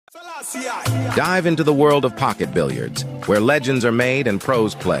Dive into the world of pocket billiards, where legends are made and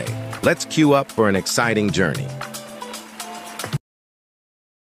pros play. Let's queue up for an exciting journey.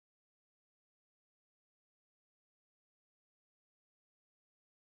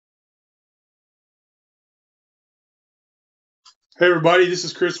 Hey everybody, this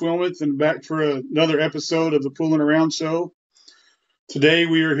is Chris Wilmoth and back for another episode of the Pulling Around Show. Today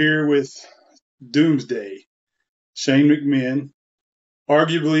we are here with Doomsday, Shane McMinn,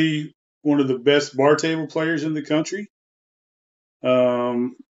 arguably one of the best bar table players in the country.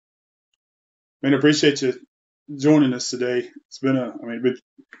 Man, I appreciate you joining us today. It's been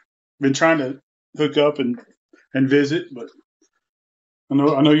been trying to hook up and visit, but I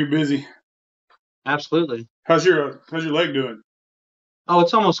know you're busy. Absolutely. How's your leg doing? Oh,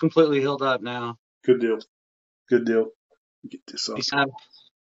 it's almost completely healed up now. Good deal. Get this up. Yeah.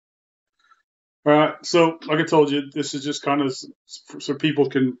 All right. So, like I told you, this is just kind of so people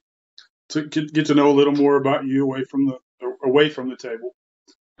can get to know a little more about you away from the table.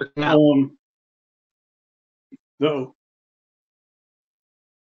 Now, No.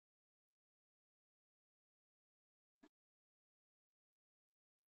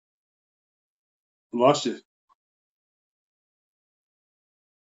 Lost you.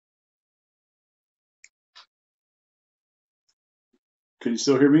 Can you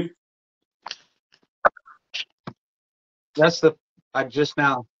still hear me? it's the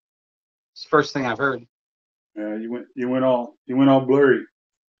first thing I've heard. Yeah, you went all blurry.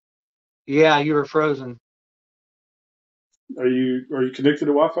 Yeah, you were frozen. Are you connected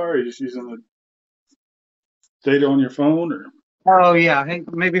to Wi-Fi, or are you just using the data on your phone, or? Oh yeah, hey,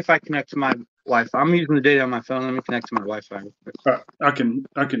 maybe if I connect to my Wi-Fi. I'm using the data on my phone. Let me connect to my Wi-Fi. I can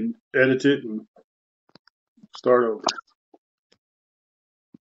edit it and start over.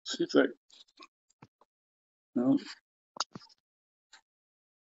 See if that. No.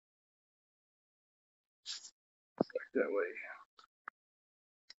 Back that way.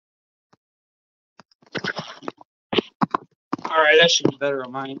 All right, that should be better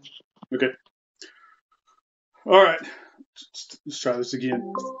on mine. Okay. All right. Let's try this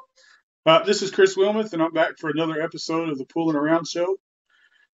again. This is Chris Wilmoth, and I'm back for another episode of the Pulling Around Show.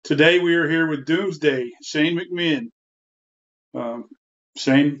 Today we are here with Doomsday, Shane McMinn.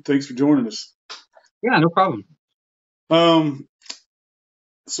 Shane, thanks for joining us. Yeah, no problem.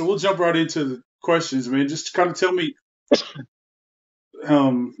 So we'll jump right into the questions, man. Just kind of tell me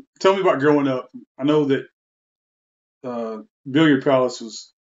about growing up. I know that Billiard Palace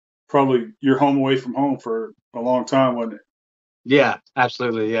was probably your home away from home for a long time, wasn't it? Yeah,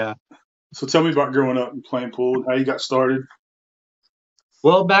 absolutely. Yeah. So tell me about growing up and playing pool, how you got started.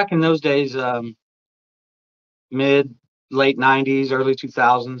 Well, back in those days, late 90s, early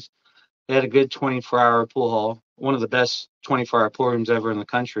 2000s, they had a good 24-hour pool hall, one of the best 24-hour pool rooms ever in the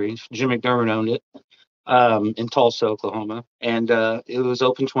country. Jim McDermott owned it in Tulsa, Oklahoma, and it was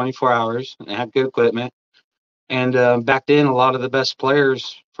open 24 hours and it had good equipment. And back then, a lot of the best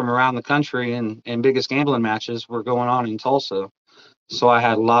players from around the country and biggest gambling matches were going on in Tulsa. So I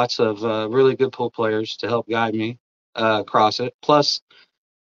had lots of really good pool players to help guide me across it. Plus,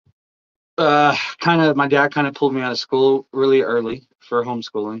 my dad kind of pulled me out of school really early for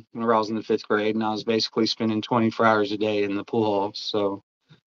homeschooling when I was in the 5th grade, and I was basically spending 24 hours a day in the pool hall. So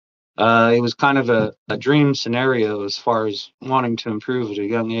it was kind of a dream scenario as far as wanting to improve at a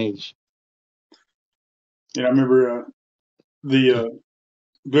young age. Yeah, I remember the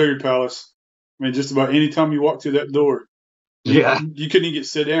Billiard Palace. I mean, just about any time you walk through that door, you couldn't even get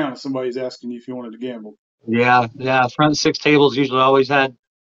sit down if somebody's asking you if you wanted to gamble. Yeah. Front 6 tables usually always had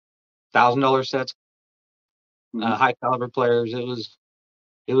 $1,000 sets. High caliber players.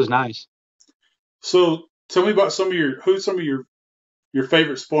 It was nice. So tell me about some of your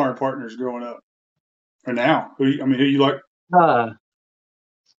favorite sparring partners growing up, or now. Who you like?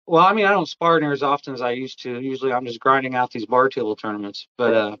 Well, I don't spar near as often as I used to. Usually I'm just grinding out these bar table tournaments.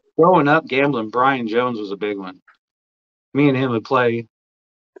 But growing up gambling, Brian Jones was a big one. Me and him would play,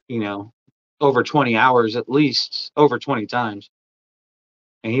 over 20 hours at least, over 20 times.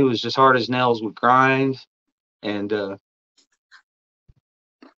 And he was just hard as nails, would grind and would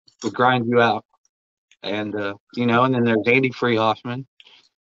grind you out. And, and then there's Andy Freehoffman.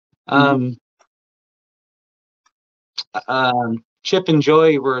 Chip and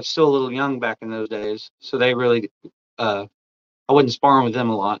Joy were still a little young back in those days, so they really, I wasn't sparring with them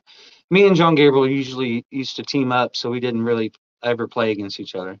a lot. Me and John Gabriel usually used to team up, so we didn't really ever play against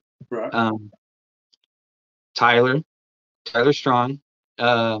each other. Right. Tyler Strong,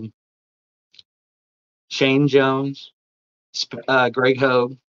 Shane Jones, Greg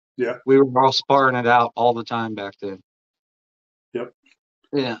Hogue. Yeah. We were all sparring it out all the time back then. Yep.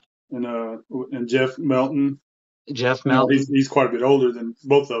 Yeah. and Jeff Melton. Jeff You know, Melton. he's quite a bit older than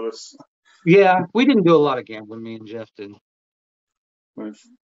both of us. Yeah, we didn't do a lot of gambling, me and Jeff did. But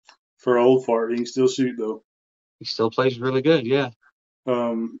for an old fart, he can still shoot though. He still plays really good, yeah.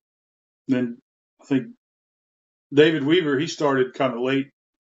 Then I think David Weaver, he started kind of late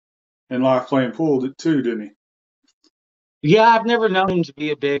in life playing pool too, didn't he? Yeah, I've never known him to be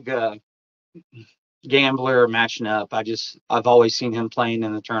a big gambler or matching up. I've always seen him playing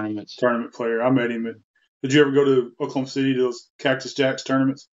in the tournaments. Tournament player. I met him at. Did you ever go to Oklahoma City to those Cactus Jacks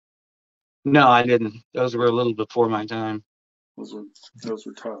tournaments? No, I didn't. Those were a little before my time. Those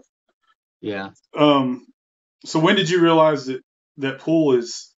were tough. Yeah. So when did you realize that pool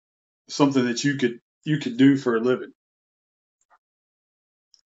is something that you could do for a living?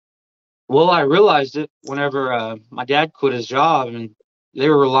 Well, I realized it whenever my dad quit his job and they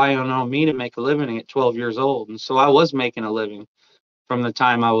were relying on me to make a living at 12 years old. And so I was making a living from the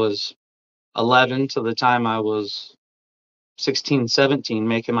time I was 11 to the time I was 16, 17,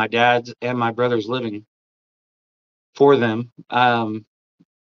 making my dad's and my brother's living for them.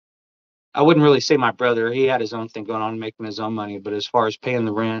 I wouldn't really say my brother. He had his own thing going on, making his own money. But as far as paying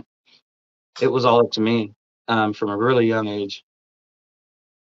the rent, it was all up to me from a really young age.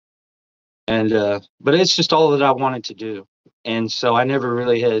 And but it's just all that I wanted to do. And so I never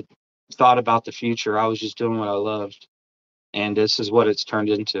really had thought about the future. I was just doing what I loved. And this is what it's turned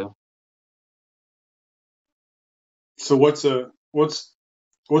into. So what's up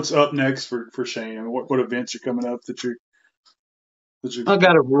next for Shane? I mean, what events are coming up that you're I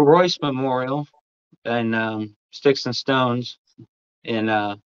got a Royce Memorial and Sticks and Stones in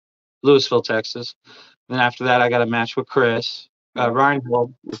Louisville, Texas. Then after that, I got a match with Chris. Ryan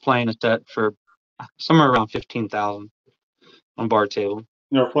Hall was playing a set for somewhere around 15,000 on bar table.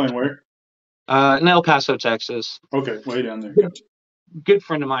 You're playing where? In El Paso, Texas. Okay, way down there. Gotcha. Good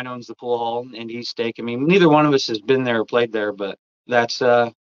friend of mine owns the pool hall, and he's staking me. Neither one of us has been there or played there, but that's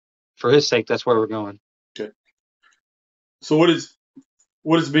for his sake. That's where we're going. Okay. So what has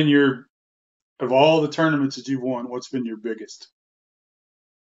been of all the tournaments that you've won? What's been your biggest?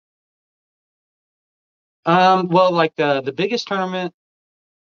 Well, like the biggest tournament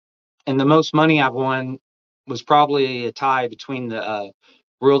and the most money I've won was probably a tie between the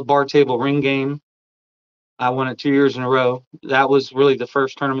World Bar Table Ring Game. I won it 2 years in a row. That was really the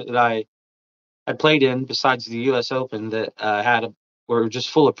first tournament that I played in, besides the U.S. Open, that were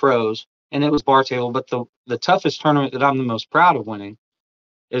just full of pros, and it was bar table. But the toughest tournament that I'm the most proud of winning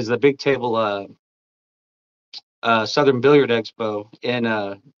is the Big Table Southern Billiard Expo in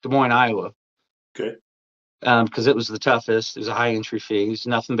Des Moines, Iowa. Okay. Because it was the toughest. It was a high entry fee. It's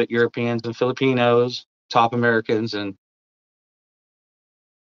nothing but Europeans and Filipinos, top Americans, and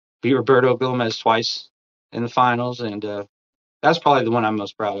beat Roberto Gomez twice in the finals. And that's probably the one I'm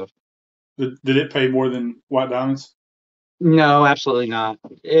most proud of. Did it pay more than White Diamonds? No, absolutely not.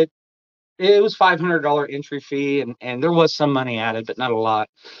 It was $500 entry fee, and there was some money added, but not a lot.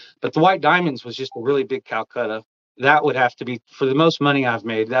 But the White Diamonds was just a really big Calcutta. That would have to be, for the most money I've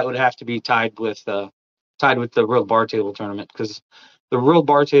made, that would have to be tied with the World Bar Table tournament, because the World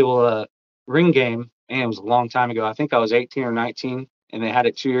Bar Table ring game, and it was a long time ago. I think I was 18 or 19, and they had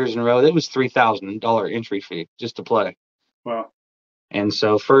it 2 years in a row. It was $3,000 entry fee just to play. Wow. And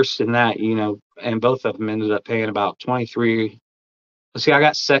so first in that, and both of them ended up paying about 23. Let's see, I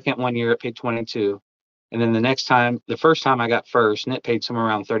got second one year, it paid 22. And then the first time I got first, and it paid somewhere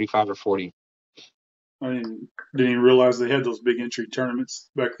around 35 or 40. I didn't even realize they had those big entry tournaments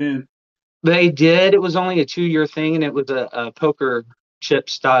back then. They did. It was only a 2-year thing, and it was a poker chip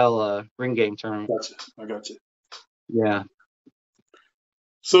style ring game tournament. Gotcha. I got you. Yeah.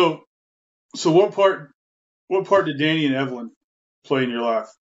 So what part did Danny and Evelyn play in your life?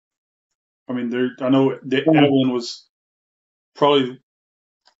 I mean, I know Evelyn was probably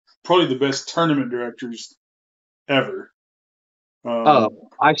the best tournament directors ever.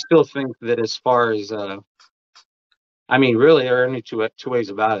 I still think that as far as really, there are only two ways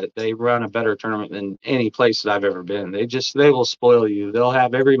about it. They run a better tournament than any place that I've ever been. They will spoil you. They'll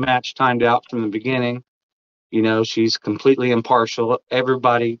have every match timed out from the beginning. She's completely impartial.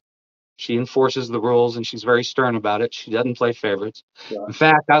 She enforces the rules, and she's very stern about it. She doesn't play favorites. Yeah. In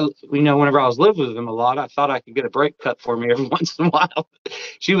fact, whenever I was living with them a lot, I thought I could get a break cut for me every once in a while.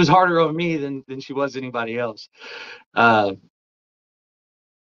 She was harder on me than she was anybody else. But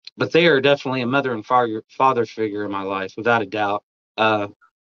they are definitely a mother and father figure in my life, without a doubt. I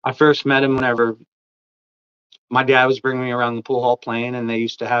first met him whenever my dad was bringing me around the pool hall playing, and they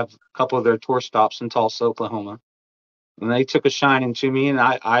used to have a couple of their tour stops in Tulsa, Oklahoma. And they took a shining to me, and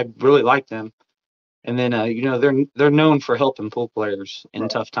I really liked them. And then they're known for helping pool players in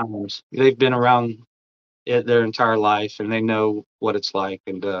tough times. They've been around it their entire life, and they know what it's like.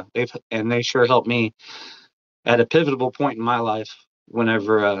 And they sure helped me at a pivotal point in my life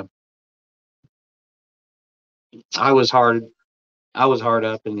whenever I was hard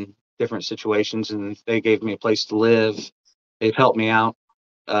up in different situations, and they gave me a place to live. They've helped me out.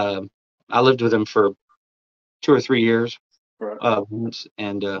 Uh, I lived with them for 2 or 3 years once,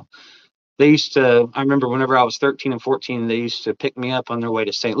 and they used to. I remember whenever I was 13 and 14, they used to pick me up on their way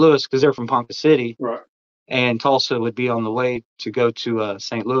to St. Louis because they're from Ponca City, and Tulsa would be on the way to go to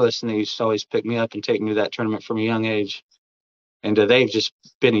St. Louis, and they used to always pick me up and take me to that tournament from a young age. And they've just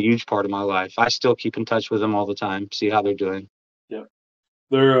been a huge part of my life. I still keep in touch with them all the time, see how they're doing. Yeah,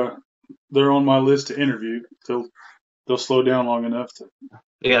 they're on my list to interview. They'll slow down long enough to.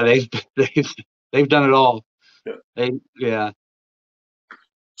 Yeah, they've done it all. Yeah.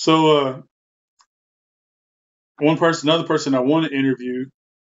 So another person I want to interview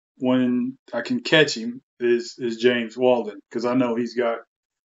when I can catch him is James Walden, because I know he's going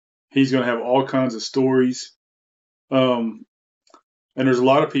to have all kinds of stories. And there's a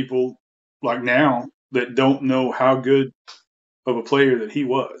lot of people like now that don't know how good of a player that he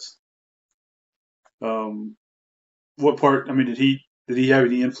was. What part? I mean, did he have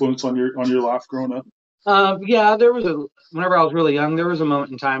any influence on your life growing up? Yeah, whenever I was really young, there was a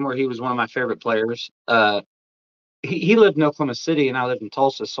moment in time where he was one of my favorite players. He lived in Oklahoma City and I lived in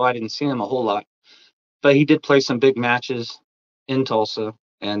Tulsa, so I didn't see him a whole lot. But he did play some big matches in Tulsa,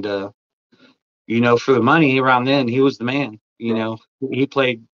 and for the money around then, he was the man.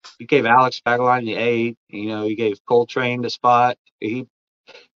 He gave Alex Bagline the 8. He gave Coltrane the spot. He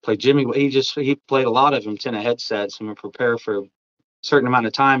played Jimmy. He played a lot of them 10 headsets and would prepare for a certain amount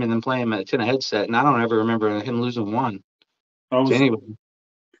of time and then play him at a 10 headset. And I don't ever remember him losing one. I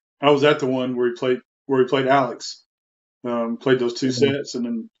was at the one where he played Alex. Played those 2 sets, and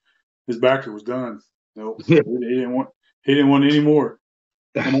then his backer was done. No, he didn't want any more.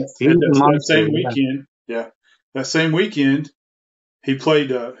 And that same weekend, that same weekend, he played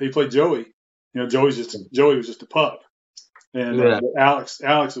Joey. Joey was just a pup, and Alex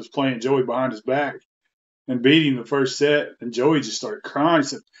was playing Joey behind his back and beat him the first set, and Joey just started crying. He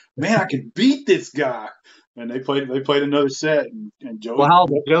said, "Man, I can beat this guy." And they played another set, and Joey. Well, how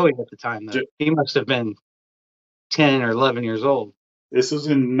old was Joey at the time, though? He must have been 10 or 11 years old. This was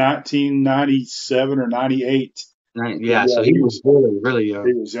in 1997 or 98. Yeah, so he was really, really young.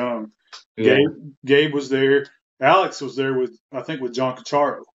 He was young. Yeah. Gabe was there. Alex was there with John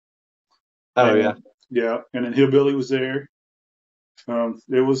Cacharo. Oh, yeah. Yeah, and then Hillbilly was there.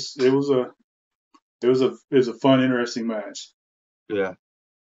 It was a fun, interesting match. Yeah.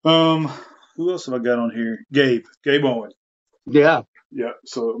 Who else have I got on here? Gabe Owen. Yeah. Yeah.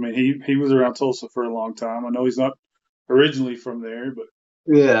 So I mean, he was around Tulsa for a long time. I know he's not originally from there, but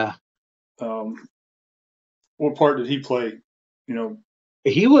yeah. What part did he play?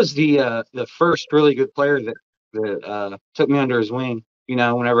 He was the first really good player that took me under his wing.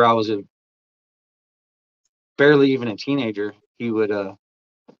 Whenever I was barely even a teenager, he would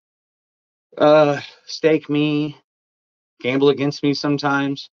stake me, gamble against me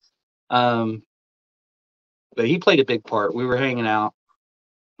sometimes. But he played a big part. We were hanging out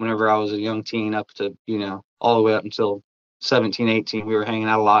whenever I was a young teen up to, all the way up until 17, 18. We were hanging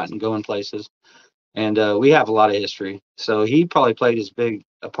out a lot and going places. And we have a lot of history. So he probably played as big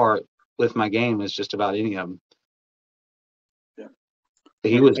a part with my game as just about any of them. Yeah.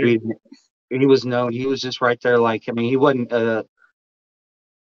 He was known. He was just right there. He wasn't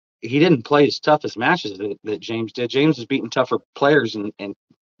he didn't play as tough as matches that James did. James was beating tougher players and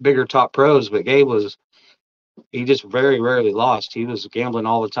bigger top pros, but Gabe he just very rarely lost. He was gambling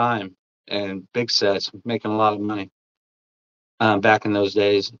all the time and big sets, making a lot of money back in those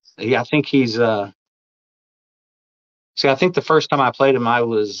days. I think he's I think the first time I played him, I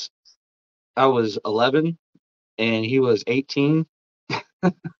was 11 and he was 18.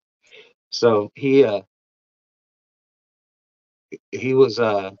 So he was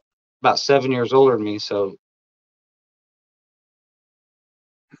about 7 years older than me. So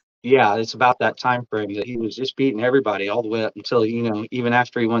yeah, it's about that time frame that he was just beating everybody all the way up until, even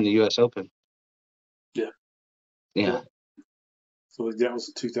after he won the U.S. Open. Yeah. Yeah. So that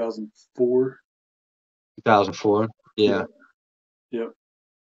was 2004. 2004. Yeah. Yep.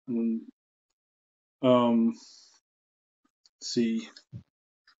 Let's see.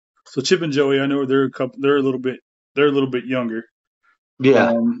 So Chip and Joey, I know they're a little bit younger.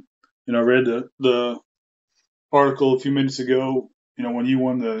 Yeah. I read the article a few minutes ago, when you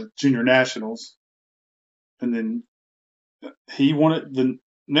won the junior nationals, and then he won it the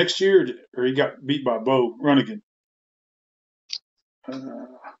next year, or he got beat by Bo Runnigan?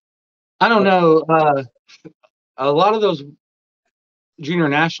 I don't know. A lot of those junior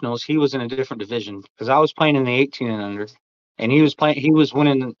nationals, he was in a different division because I was playing in the 18 and under, and he was playing. He was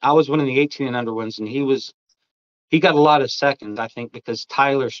winning. I was winning the 18 and under ones, and he got a lot of seconds, I think, because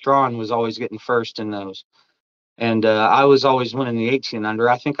Tyler Strawn was always getting first in those, and I was always winning the 18 and under.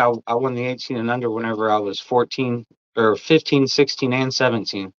 I think I won the 18 and under whenever I was 14 or 15, 16, and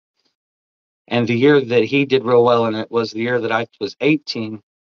 17. And the year that he did real well in it was the year that I was 18,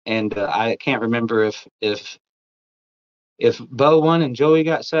 and I can't remember if Bo won and Joey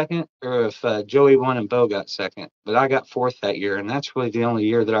got second, or if Joey won and Bo got second. But I got fourth that year, and that's really the only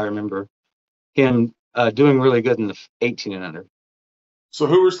year that I remember him doing really good in the 18 and under. So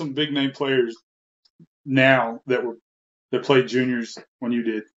who were some big name players now that played juniors when you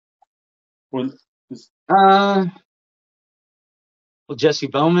did? Well, Jesse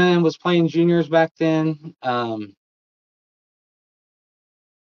Bowman was playing juniors back then.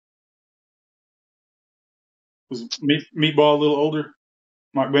 Was Meatball a little older?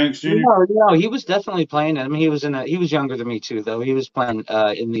 Mike Banks Jr.? No, he was definitely playing. I mean, he was younger than me too, though. He was playing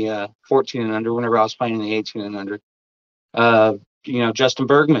in the 14 and under whenever I was playing in the 18 and under. Justin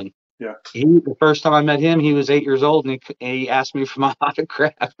Bergman. Yeah. The first time I met him, he was 8 years old, and he asked me for my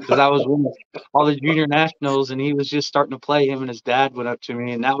autograph because I was winning all the junior nationals, and he was just starting to play. Him and his dad went up to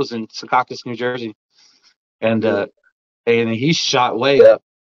me, and that was in Secaucus, New Jersey, and he shot way up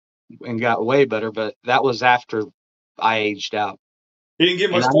and got way better, but that was after I aged out. He didn't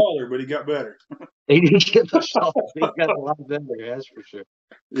get much taller, but he got better. He didn't get much taller. He got a lot better, that's for sure.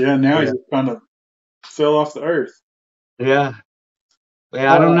 Yeah, now he just kind of fell off the earth. Yeah.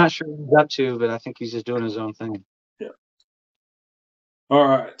 Yeah, I'm not sure what he's up to, but I think he's just doing his own thing. Yeah. All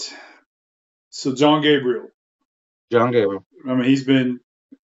right. So John Gabriel. I mean, he's been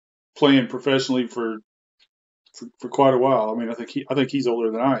playing professionally for quite a while. I mean, I think he's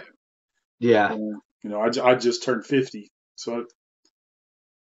older than I am. Yeah. I just turned 50, so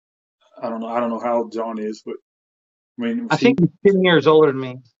I don't know how old John is, but I mean, I think he's 10 years older than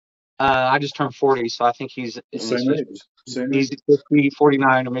me. I just turned 40, so I think he's same age. He's 50,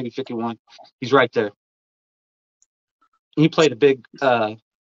 49, or maybe 51. He's right there. He played a big.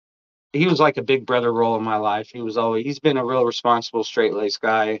 He was like a big brother role in my life. He's been a real responsible, straight-laced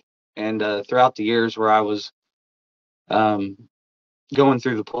guy, and throughout the years where I was going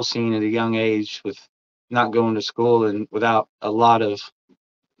through the pool scene at a young age with not going to school and without a lot of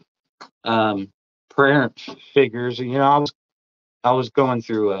parent figures, I was going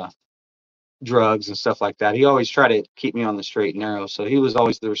through drugs and stuff like that. He always tried to keep me on the straight and narrow, so he was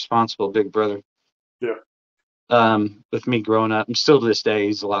always the responsible big brother. Yeah. With me growing up, and still to this day,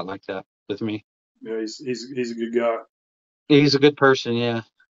 he's a lot like that with me. Yeah, he's a good guy. He's a good person, yeah.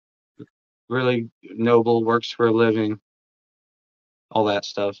 Really noble, works for a living, all that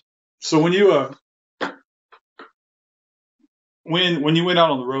stuff. So when you when you went out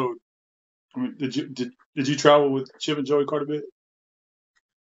on the road, I mean, did you travel with Chip and Joey quite a bit?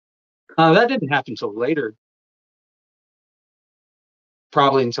 That didn't happen until later.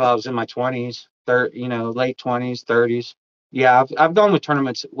 Probably until I was in my 20s, late 20s, 30s. Yeah, I've gone with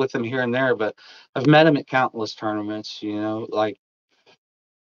tournaments with him here and there, but I've met him at countless tournaments. Like.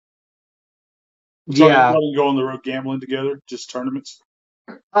 Yeah. You go on the road gambling together, just tournaments?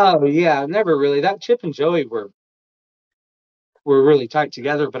 Oh yeah, never really. That Chip and Joey were really tight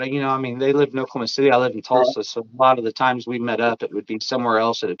together, but I mean, they lived in Oklahoma City. I lived in Tulsa, right. So a lot of the times we met up, it would be somewhere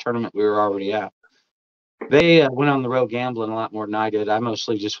else at a tournament we were already at. They went on the road gambling a lot more than I did. I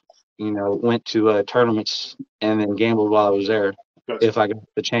mostly just, went to tournaments and then gambled while I was there, if I got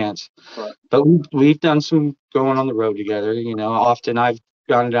the chance. Right. But we've done some going on the road together. Often I've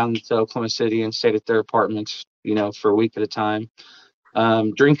gone down to Oklahoma City and stayed at their apartments, for a week at a time.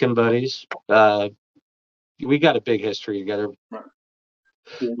 Drinking buddies. We got a big history together. Right.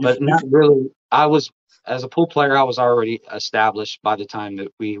 But not really. As a pool player, I was already established by the time that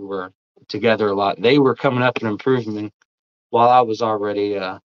we were together a lot. They were coming up and improving while I was already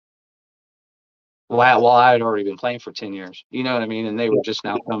while I had already been playing for 10 years. You know what I mean? And they were just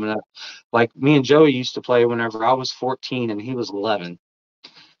now coming up. Like me and Joey used to play whenever I was 14 and he was 11.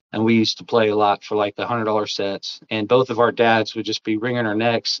 And we used to play a lot for like the $100 sets. And both of our dads would just be wringing our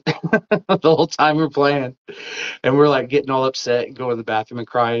necks the whole time we're playing. And we're like getting all upset and going to the bathroom and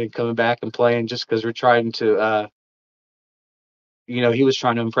crying and coming back and playing just because we're trying to, he was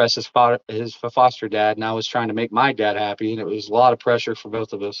trying to impress his foster dad, and I was trying to make my dad happy. And it was a lot of pressure for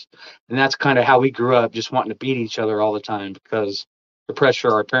both of us. And that's kind of how we grew up, just wanting to beat each other all the time because the pressure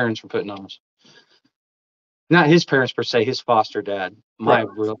our parents were putting on us. Not his parents per se, his foster dad. My Right.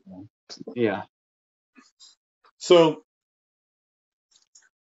 real, yeah. So,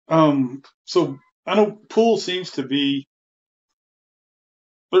 so I know pool seems to be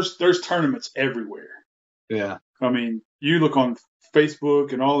there's tournaments everywhere. Yeah. I mean, you look on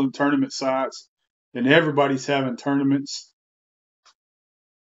Facebook and all the tournament sites, and everybody's having tournaments,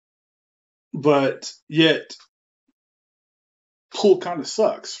 but yet pool kind of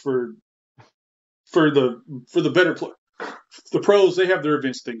sucks for the better play. The pros, they have their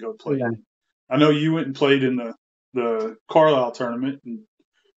events they go play. Yeah. I know you went and played in the Carlisle tournament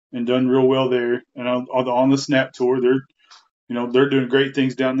and done real well there. And on the Snap Tour, they're doing great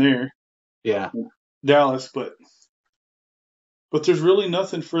things down there. Yeah. Dallas, but there's really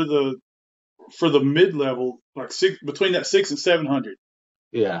nothing for the mid level, like between that 600 and 700.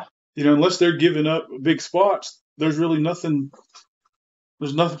 Yeah. Unless they're giving up big spots, there's really nothing.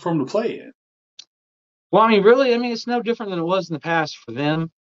 There's nothing for them to play in. Well, I mean, really, it's no different than it was in the past for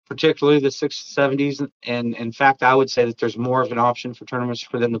them, particularly the 670s. And in fact, I would say that there's more of an option for tournaments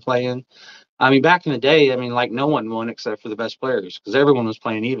for them to play in. I mean, back in the day, like no one won except for the best players because everyone was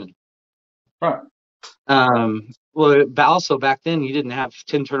playing even. Right. Well, but also back then you didn't have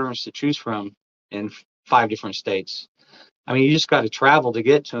 10 tournaments to choose from in 5 different states. I mean, you just got to travel to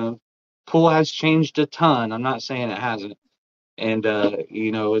get to them. Pool has changed a ton. I'm not saying it hasn't. And,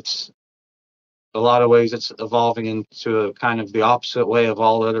 it's a lot of ways it's evolving into a kind of the opposite way of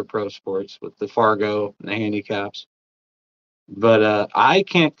all other pro sports with the Fargo and the handicaps. But I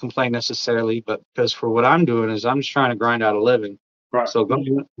can't complain necessarily, but because for what I'm doing is I'm just trying to grind out a living. Right. So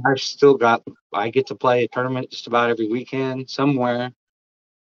I get to play a tournament just about every weekend somewhere.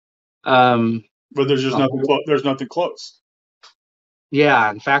 But there's just nothing. There's nothing close.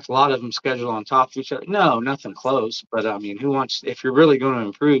 Yeah, in fact, a lot of them schedule on top of each other. No, nothing close. But I mean, if you're really going to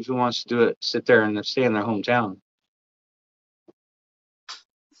improve, who wants to do it? Sit there and stay in their hometown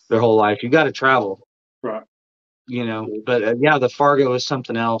their whole life. You got to travel. Right. But yeah, the Fargo is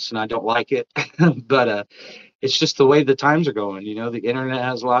something else, and I don't like it. But it's just the way the times are going. The internet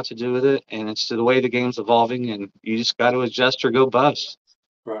has a lot to do with it, and it's the way the game's evolving, and you just got to adjust or go bust.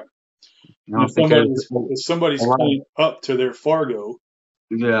 Right. If somebody's playing up to their Fargo,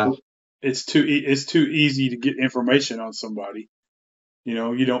 yeah, it's too easy to get information on somebody.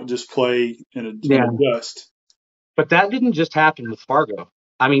 You don't just play in a dust. But that didn't just happen with Fargo.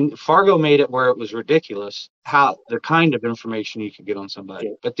 I mean, Fargo made it where it was ridiculous how the kind of information you could get on somebody.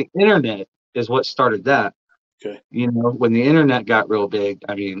 Okay. But the internet is what started that. Okay. When the internet got real big,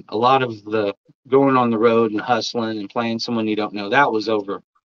 I mean, a lot of the going on the road and hustling and playing someone you don't know, that was over.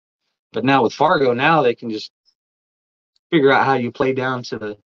 But now with Fargo, now they can just figure out how you play down to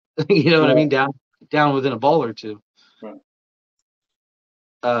the, what I mean, down within a ball or two. Right.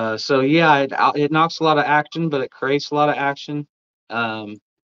 So yeah, it knocks a lot of action, but it creates a lot of action.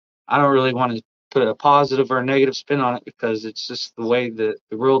 I don't really want to put a positive or a negative spin on it because it's just the way that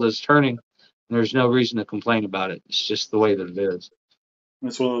the world is turning. And there's no reason to complain about it. It's just the way that it is.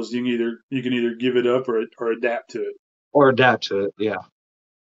 It's one of those you can either give it up or adapt to it. Or adapt to it, yeah.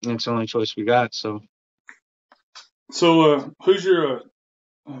 And it's the only choice we got. So who's your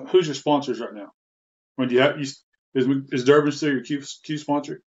sponsors right now? When do you have is Durbin still your Q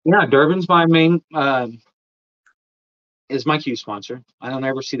sponsor? Yeah, Durbin's my main is my Q sponsor. I don't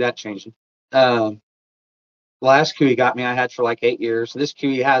ever see that changing. Last Q he got me, I had for like 8 years. This Q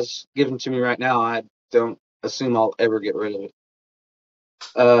he has given to me right now, I don't assume I'll ever get rid of it.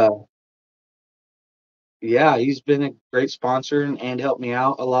 Yeah, he's been a great sponsor and helped me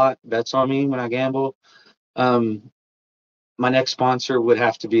out a lot. Bets on me when I gamble. My next sponsor would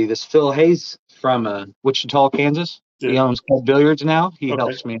have to be this Phil Hayes from Wichita, Kansas. Yeah. He owns Club Billiards now. He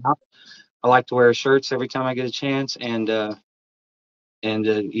helps me out. I like to wear shirts every time I get a chance, and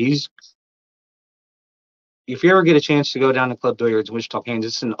he's. If you ever get a chance to go down to Club Billiards in Wichita,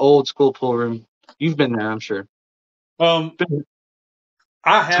 Kansas, it's an old school pool room. You've been there, I'm sure.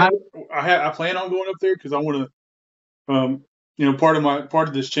 I plan on going up there because I want to. Part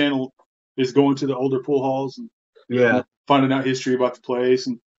of this channel is going to the older pool halls and finding out history about the place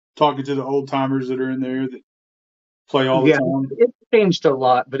and talking to the old timers that are in there that play all the time. It's changed a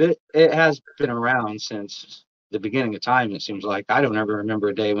lot, but it has been around since the beginning of time, it seems like. I don't ever remember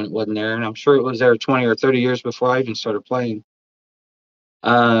a day when it wasn't there, and I'm sure it was there 20 or 30 years before I even started playing.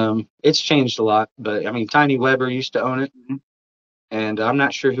 It's changed a lot, but I mean, Tiny Weber used to own it, and I'm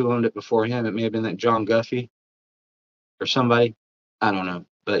not sure who owned it before him. It may have been that John Guffey or somebody. I don't know,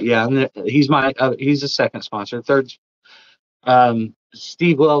 but yeah, he's he's the second sponsor. Third,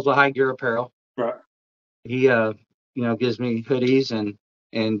 Steve Wells with High Gear Apparel. Right. He gives me hoodies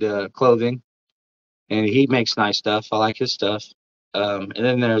and clothing, and he makes nice stuff. I like his stuff. And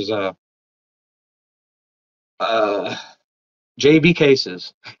then there's JB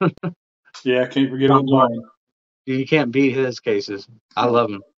Cases. Yeah, I can't forget old John. You can't beat his cases. I love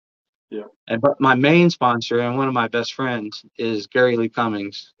him. Yeah. But my main sponsor and one of my best friends is Gary Lee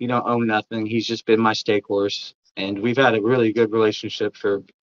Cummings. He don't own nothing. He's just been my stake horse, and we've had a really good relationship for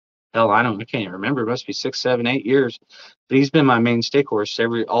I can't even remember. It must be 6, 7, 8 years. But he's been my main stake horse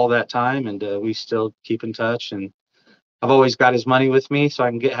all that time, and we still keep in touch. And I've always got his money with me, so I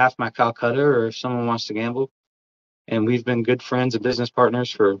can get half my Calcutta, or if someone wants to gamble. And we've been good friends and business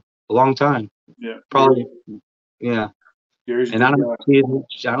partners for a long time. Yeah. Probably. Yeah. Gary's and I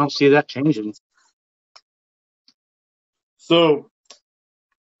don't see that changing. So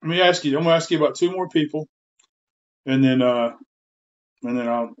let me ask you. I'm gonna ask you about 2 more people, and then I'll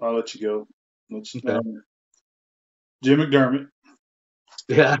let you go. Okay. Jim McDermott.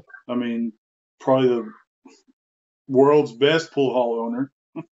 Yeah. I mean, probably the world's best pool hall owner.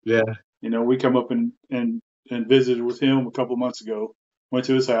 Yeah. We come up and visited with him a couple months ago. Went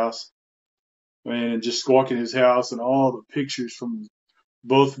to his house, and just walking his house and all the pictures from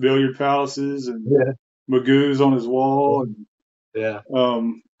both billiard palaces and Magoo's on his wall. And, yeah.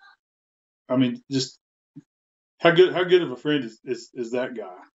 I mean, just how good of a friend is that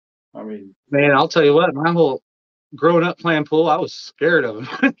guy? I mean, man, I'll tell you what, my whole growing up playing pool, I was scared of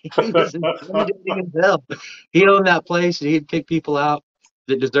him. He was intimidating as hell. He owned that place, and he'd pick people out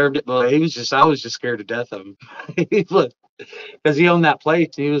that deserved it, but I was just scared to death of him. Because he owned that place,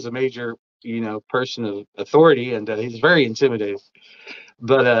 and he was a major, person of authority, and he's very intimidating.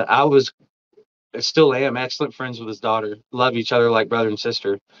 But I still am excellent friends with his daughter. Love each other like brother and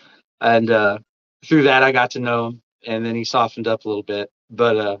sister. And through that, I got to know him, and then he softened up a little bit.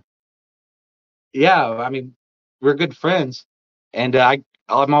 But yeah, I mean, we're good friends, and I'm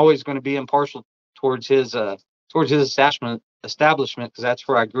always going to be impartial towards his establishment because that's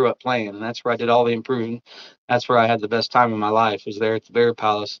where I grew up playing, and that's where I did all the improving. That's where I had the best time of my life, was there at the Bear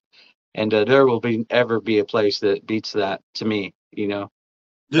Palace, and there will ever be a place that beats that to me.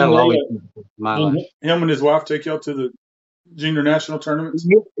 That'll always be my life. Him and his wife take y'all to the junior national tournaments?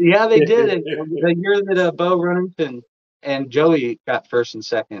 Yeah, they did. The year that Bo Runnington and Joey got first and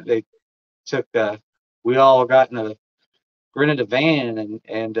second, they took. We all rented a van,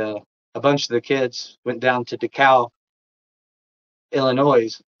 and a bunch of the kids went down to DeKalb,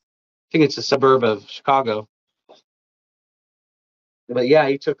 Illinois. I think it's a suburb of Chicago. But yeah,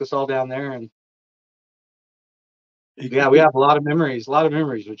 he took us all down there, and we have a lot of memories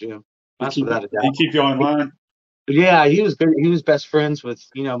with Jim. That's without a doubt. He keep you in line. Yeah, he was good. He was best friends with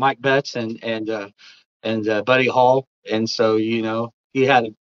Mike Betts and Buddy Hall, and so he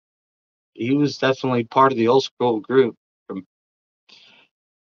was definitely part of the old school group from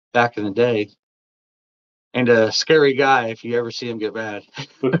back in the day, and a scary guy if you ever see him get mad.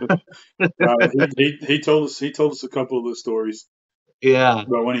 He told us a couple of the stories. Yeah,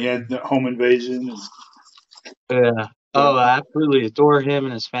 about when he had the home invasion. Yeah. Oh, I absolutely adore him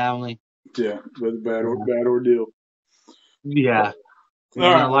and his family. Yeah, with a bad ordeal. Yeah.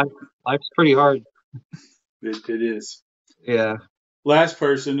 Life's pretty hard. It is. Yeah. Last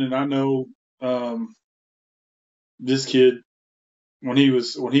person, and I know this kid when he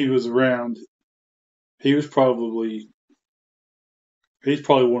was around, he's probably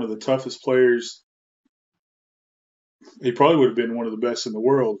one of the toughest players. He probably would have been one of the best in the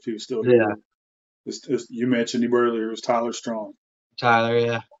world if he was still here. You mentioned him earlier. It was Tyler Strong. Tyler,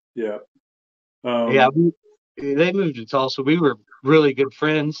 yeah. Yeah. They moved to Tulsa. We were really good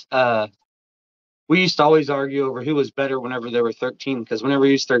friends. We used to always argue over who was better whenever they were 13, because whenever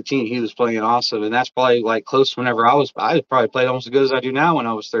he was 13, he was playing awesome. And that's probably like close whenever I probably played almost as good as I do now when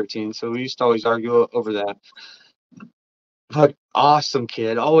I was 13. So we used to always argue over that. But awesome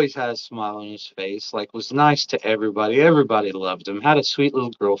kid, always had a smile on his face, like was nice to everybody. Everybody loved him. Had a sweet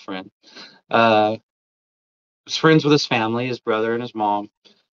little girlfriend. Was friends with his family, his brother and his mom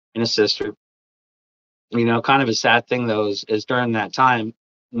and his sister. Kind of a sad thing though is during that time,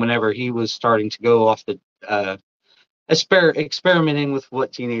 whenever he was starting to go off the experimenting with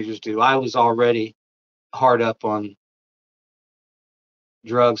what teenagers do, I was already hard up on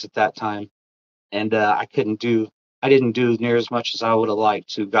drugs at that time, and I didn't do near as much as I would have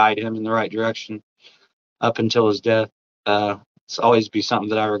liked to guide him in the right direction up until his death. It's always be something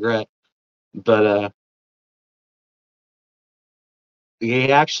that I regret, but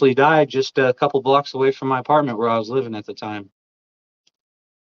he actually died just a couple blocks away from my apartment where I was living at the time.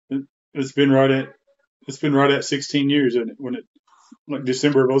 It's been right at 16 years, isn't it? When it like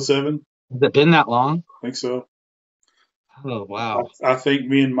December of 2007. Has it been that long? I think so. Oh, wow. I think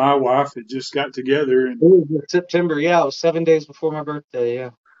me and my wife had just got together, and It was September. Yeah, it was 7 days before my birthday. Yeah.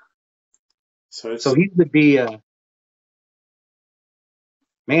 so So he would be,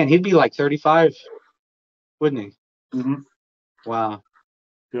 man, he'd be like 35, wouldn't he? mhm, Wow.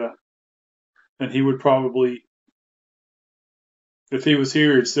 yeah, and he would probably, if he was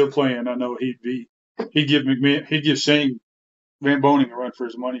here and still playing, I know he'd give Shane Van Boning a run for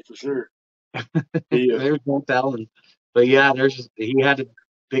his money for sure. There's no telling. But yeah, he had the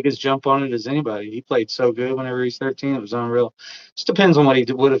biggest jump on it as anybody. He played so good whenever he's 13. It was unreal. Just depends on what he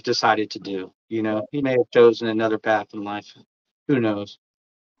would have decided to do. You know, he may have chosen another path in life. Who knows?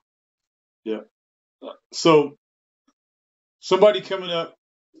 Yeah. So somebody coming up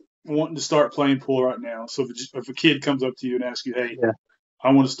wanting to start playing pool right now. So if a kid comes up to you and asks you, "Hey, Yeah.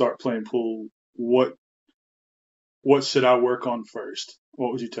 I want to start playing pool. What should I work on first?"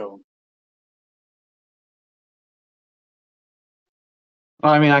 What would you tell them?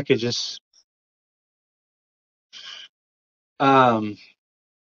 Well, I mean, I could just, um,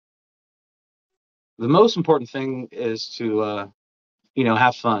 the most important thing is to,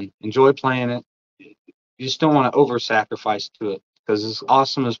 have fun, enjoy playing it. You just don't want to over sacrifice to it because as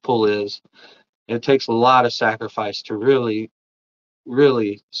awesome as pool is, it takes a lot of sacrifice to really,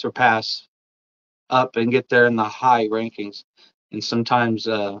 really surpass up and get there in the high rankings. And sometimes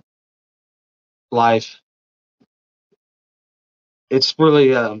life, it's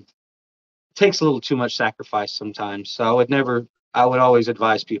really takes a little too much sacrifice sometimes. So I would always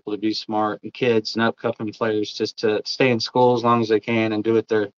advise people to be smart and kids and upcoming players just to stay in school as long as they can and do what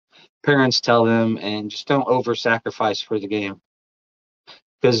their parents tell them and just don't over sacrifice for the game.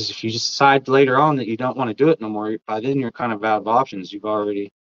 Because if you just decide later on that you don't want to do it no more, by then you're kind of out of options. You've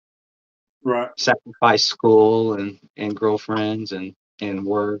already Right. sacrificed school and girlfriends and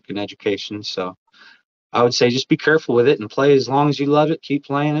work and education. So I would say just be careful with it and play as long as you love it. Keep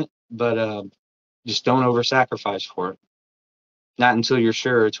playing it, but just don't over sacrifice for it. Not until you're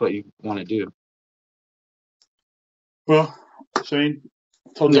sure it's what you want to do. Well, Shane,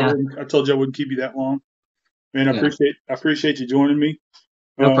 Yeah, I told you I wouldn't keep you that long. Man, yeah, I appreciate you joining me.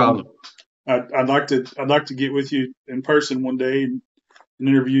 no problem. I'd like to get with you in person one day and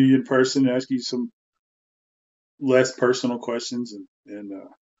interview you in person, and ask you some less personal questions,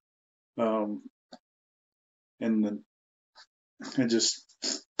 um, and then and just,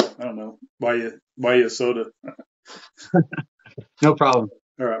 I don't know, buy you a soda. No problem.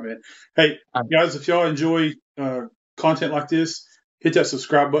 All right, man. Hey, All right. guys, if y'all enjoy content like this, hit that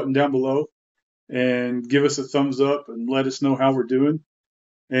subscribe button down below and give us a thumbs up and let us know how we're doing.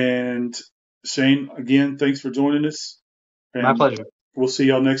 And Shane, again, thanks for joining us. My And pleasure. we'll see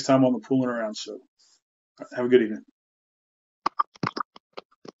y'all next time on the Pooling Around Show. Have a good evening.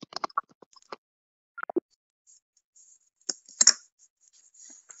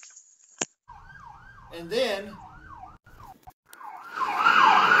 And then,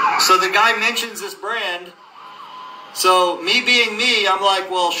 so the guy mentions this brand. So me being me, I'm like,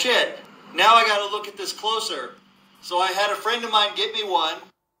 well, shit. Now I got to look at this closer. So I had a friend of mine get me one,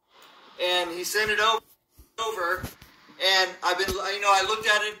 and he sent it over. And I looked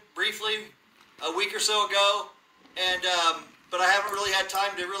at it briefly a week or so ago, and but I haven't really had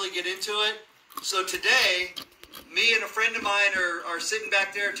time to really get into it. So today, me and a friend of mine are sitting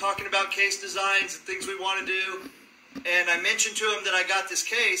back there talking about case designs and things we want to do. And I mentioned to him that I got this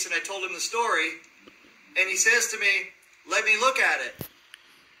case, and I told him the story. And he says to me, "Let me look at it."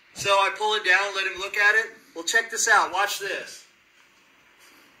 So I pull it down, let him look at it. Well, check this out. Watch this.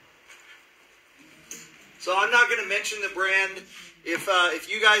 So I'm not going to mention the brand.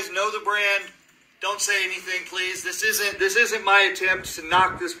 If you guys know the brand, don't say anything, please. This isn't my attempt to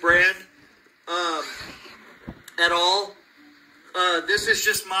knock this brand at all. This is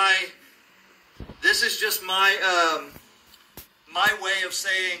just my my way of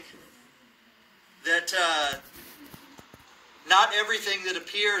saying that not everything that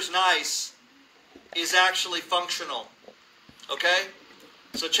appears nice is actually functional. Okay?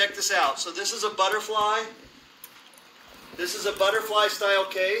 So check this out. So this is a butterfly. This is a butterfly style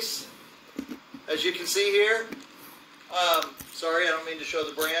case, as you can see here. Sorry, I don't mean to show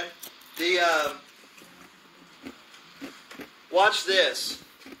the brand. Watch this.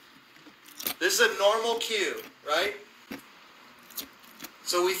 This is a normal cue, right?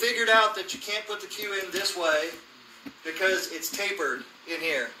 So we figured out that you can't put the cue in this way because it's tapered in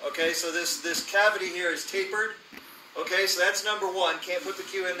here. Okay, so this cavity here is tapered. Okay, so that's number one. Can't put the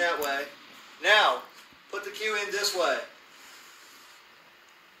cue in that way. Now, put the cue in this way.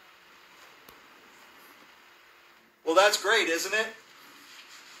 Well, that's great, isn't it?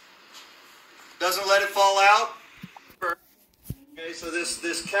 Doesn't let it fall out. Okay, so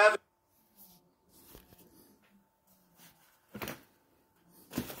this cavity.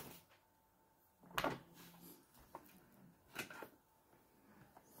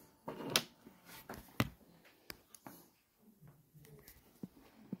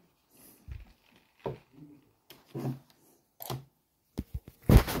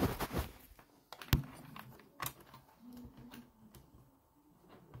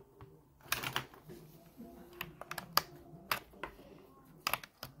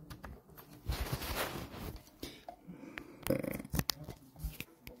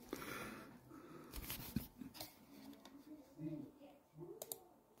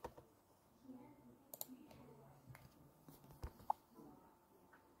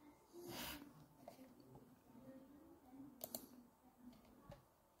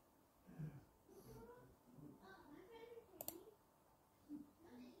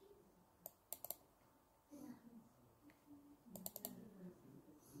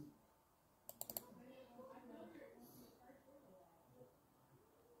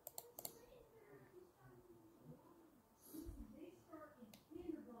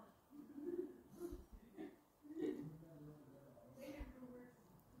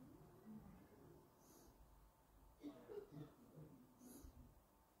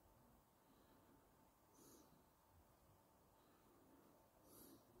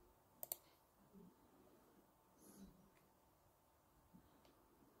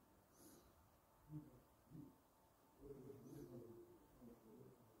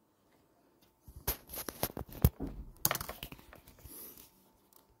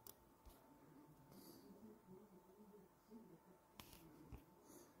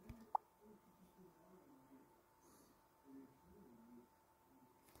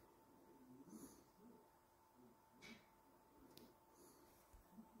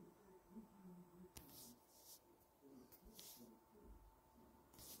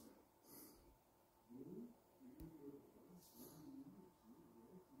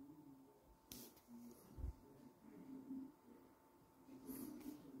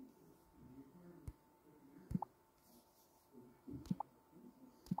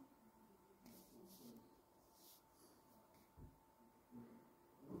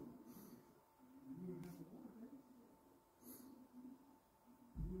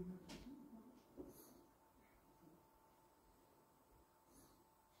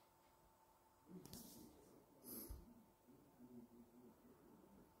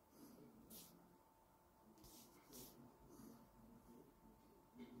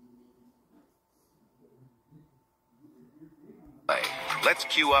 Let's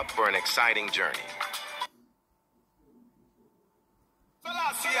queue up for an exciting journey.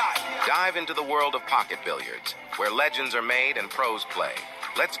 Dive into the world of pocket billiards, where legends are made and pros play.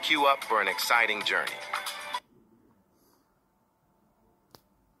 Let's queue up for an exciting journey.